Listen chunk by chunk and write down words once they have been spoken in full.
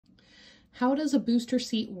How does a booster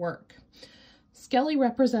seat work? Skelly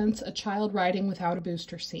represents a child riding without a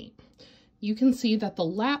booster seat. You can see that the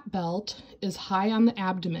lap belt is high on the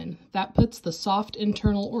abdomen. That puts the soft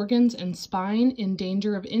internal organs and spine in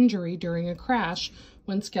danger of injury during a crash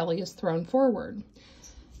when Skelly is thrown forward.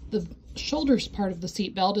 The shoulders part of the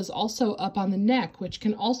seat belt is also up on the neck, which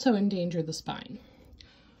can also endanger the spine.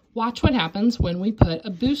 Watch what happens when we put a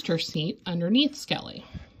booster seat underneath Skelly.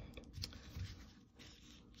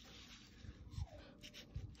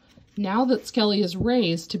 Now that Skelly is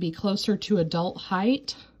raised to be closer to adult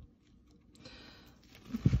height,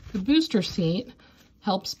 the booster seat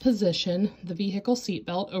helps position the vehicle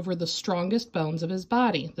seatbelt over the strongest bones of his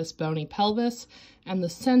body, this bony pelvis and the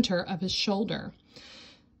center of his shoulder.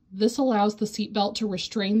 This allows the seatbelt to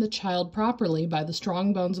restrain the child properly by the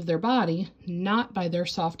strong bones of their body, not by their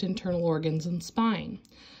soft internal organs and spine.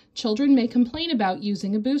 Children may complain about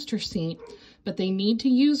using a booster seat, but they need to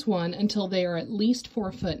use one until they are at least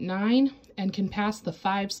 4'9" and can pass the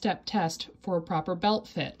 5-step test for a proper belt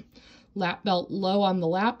fit. Lap belt low on the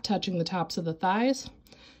lap, touching the tops of the thighs.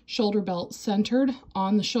 Shoulder belt centered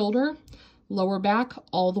on the shoulder. Lower back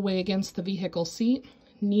all the way against the vehicle seat.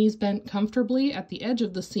 Knees bent comfortably at the edge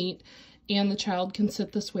of the seat, and the child can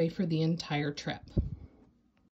sit this way for the entire trip.